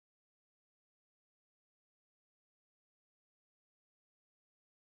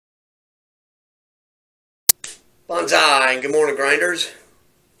Bonsai, and good morning, grinders.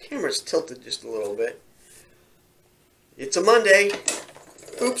 Camera's tilted just a little bit. It's a Monday.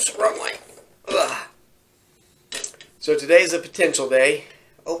 Oops, wrong way. Ugh. So today's a potential day.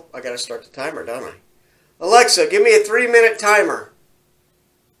 Oh, I gotta start the timer, don't I? Alexa, give me a 3-minute timer.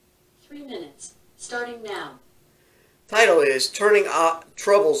 3 minutes, starting now. Title is Turning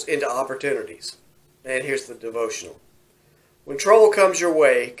Troubles into Opportunities. And here's the devotional. When trouble comes your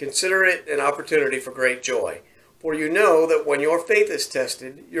way, consider it an opportunity for great joy. For you know that when your faith is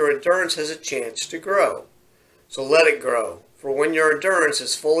tested, your endurance has a chance to grow. So let it grow. For when your endurance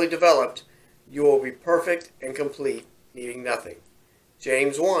is fully developed, you will be perfect and complete, needing nothing.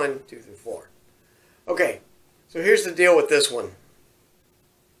 James 1, 2-4. Okay, so here's the deal with this one.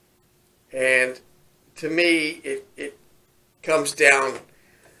 And to me, it comes down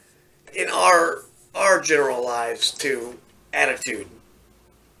in our general lives to attitude.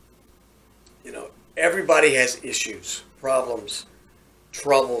 You know, everybody has issues, problems,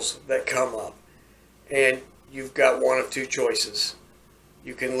 troubles that come up. And you've got one of two choices.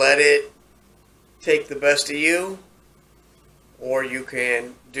 You can let it take the best of you, or you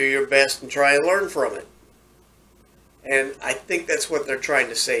can do your best and try and learn from it. And I think that's what they're trying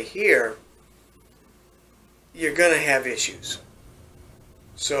to say here. You're going to have issues.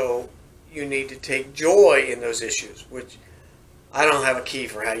 So you need to take joy in those issues, which I don't have a key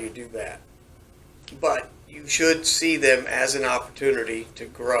for how you do that. But you should see them as an opportunity to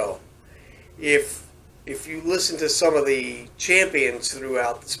grow. If you listen to some of the champions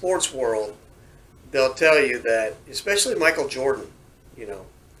throughout the sports world, they'll tell you that, especially Michael Jordan, you know,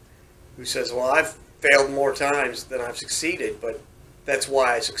 who says, well, I've failed more times than I've succeeded, but that's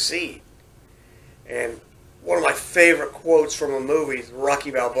why I succeed. And one of my favorite quotes from a movie is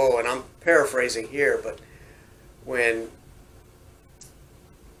Rocky Balboa, and I'm paraphrasing here, but when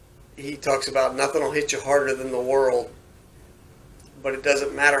he talks about nothing will hit you harder than the world, but it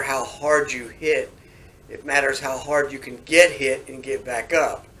doesn't matter how hard you hit. It matters how hard you can get hit and get back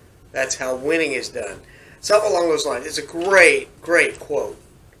up. That's how winning is done. Something along those lines. It's a great, great quote.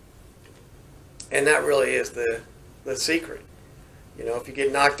 And that really is the secret. You know, if you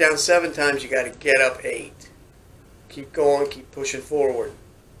get knocked down 7 times, you got to get up 8. Keep going, keep pushing forward.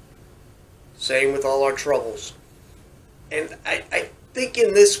 Same with all our troubles. And I think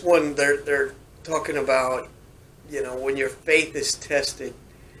in this one, they're talking about, you know, when your faith is tested,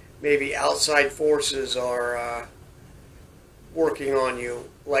 maybe outside forces are working on you.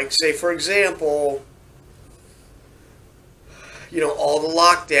 Like, say, for example, you know, all the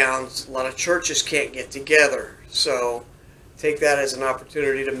lockdowns, a lot of churches can't get together. So take that as an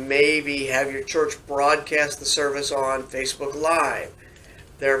opportunity to maybe have your church broadcast the service on Facebook Live,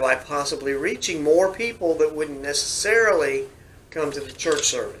 thereby possibly reaching more people that wouldn't necessarily come to the church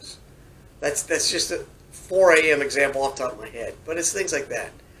service. That's just a 4 a.m. example off the top of my head, but it's things like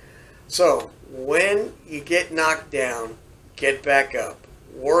that. So when you get knocked down, get back up.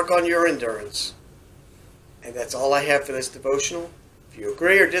 Work on your endurance. And that's all I have for this devotional. If you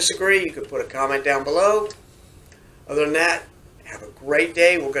agree or disagree, you can put a comment down below. Other than that, have a great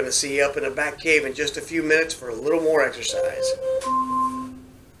day. We're going to see you up in the back cave in just a few minutes for a little more exercise.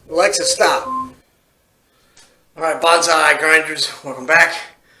 Alexa, stop. All right, Bonsai grinders, welcome back.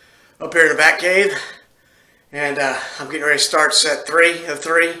 Up here in the back cave. And I'm getting ready to start set 3 of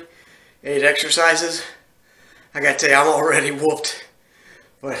 3. 8 exercises. I got to tell you, I'm already whooped.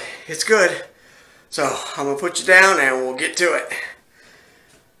 But it's good. So I'm going to put you down and we'll get to it.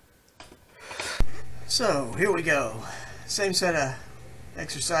 So here we go. Same set of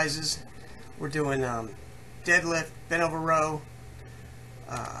exercises. We're doing deadlift, bent over row,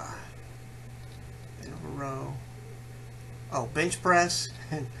 bench press,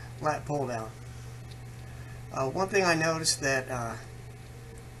 and lat pull down. One thing I noticed that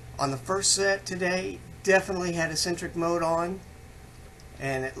on the first set today, definitely had eccentric mode on,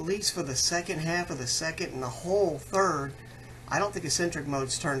 and at least for the second half of the second and the whole third, I don't think eccentric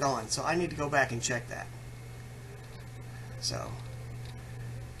mode's turned on, so I need to go back and check that. So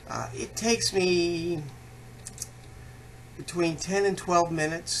it takes me between 10 and 12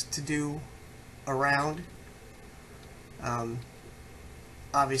 minutes to do a round.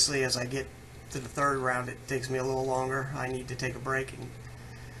 Obviously, as I get to the third round, it takes me a little longer. I need to take a break and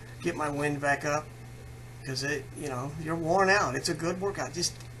get my wind back up, because you know, you're worn out. It's a good workout.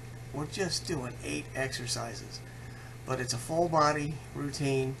 We're just doing 8 exercises, but it's a full body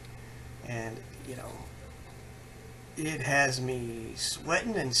routine, and you know, it has me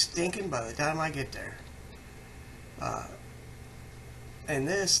sweating and stinking by the time I get there. And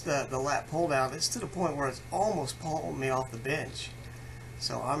this, the lat pull down, it's to the point where it's almost pulling me off the bench.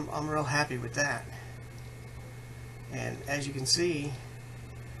 So I'm real happy with that. And as you can see,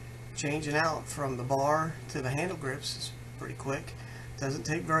 changing out from the bar to the handle grips is pretty quick. Doesn't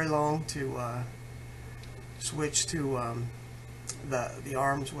take very long to switch to the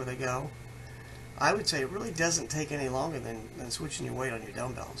arms where they go. I would say it really doesn't take any longer than switching your weight on your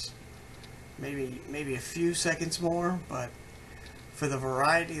dumbbells. Maybe a few seconds more, but for the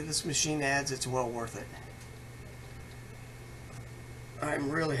variety this machine adds, it's well worth it.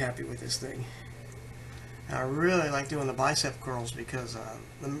 I'm really happy with this thing. I really like doing the bicep curls because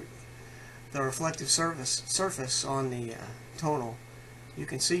the reflective surface on the Tonal, you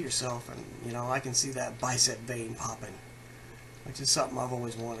can see yourself, and you know, I can see that bicep vein popping, which is something I've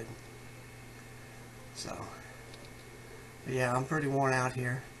always wanted. So, but yeah, I'm pretty worn out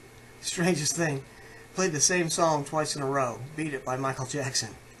here. Strangest thing, played the same song twice in a row, Beat It by Michael Jackson.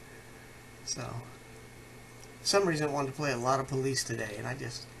 So, for some reason I wanted to play a lot of Police today, and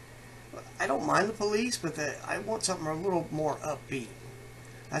I don't mind the Police, but I want something a little more upbeat.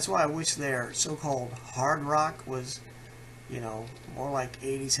 That's why I wish their so-called hard rock was, you know, more like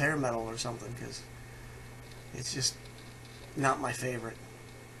 80s hair metal or something, because it's just not my favorite.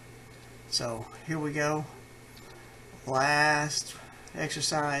 So, here we go. Last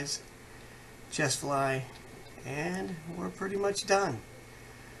exercise, chest fly, and we're pretty much done.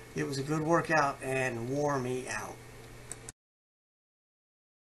 It was a good workout and wore me out.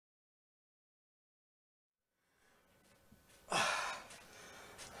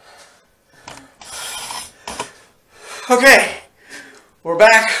 Okay, we're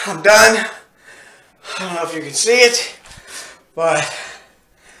back. I'm done. I don't know if you can see it, but it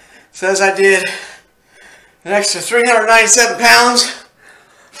says I did an extra 397 pounds.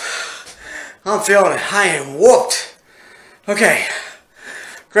 I'm feeling it. I am whooped. Okay,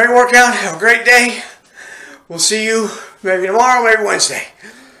 great workout. Have a great day. We'll see you maybe tomorrow, maybe Wednesday.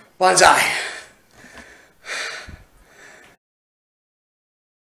 Banzai.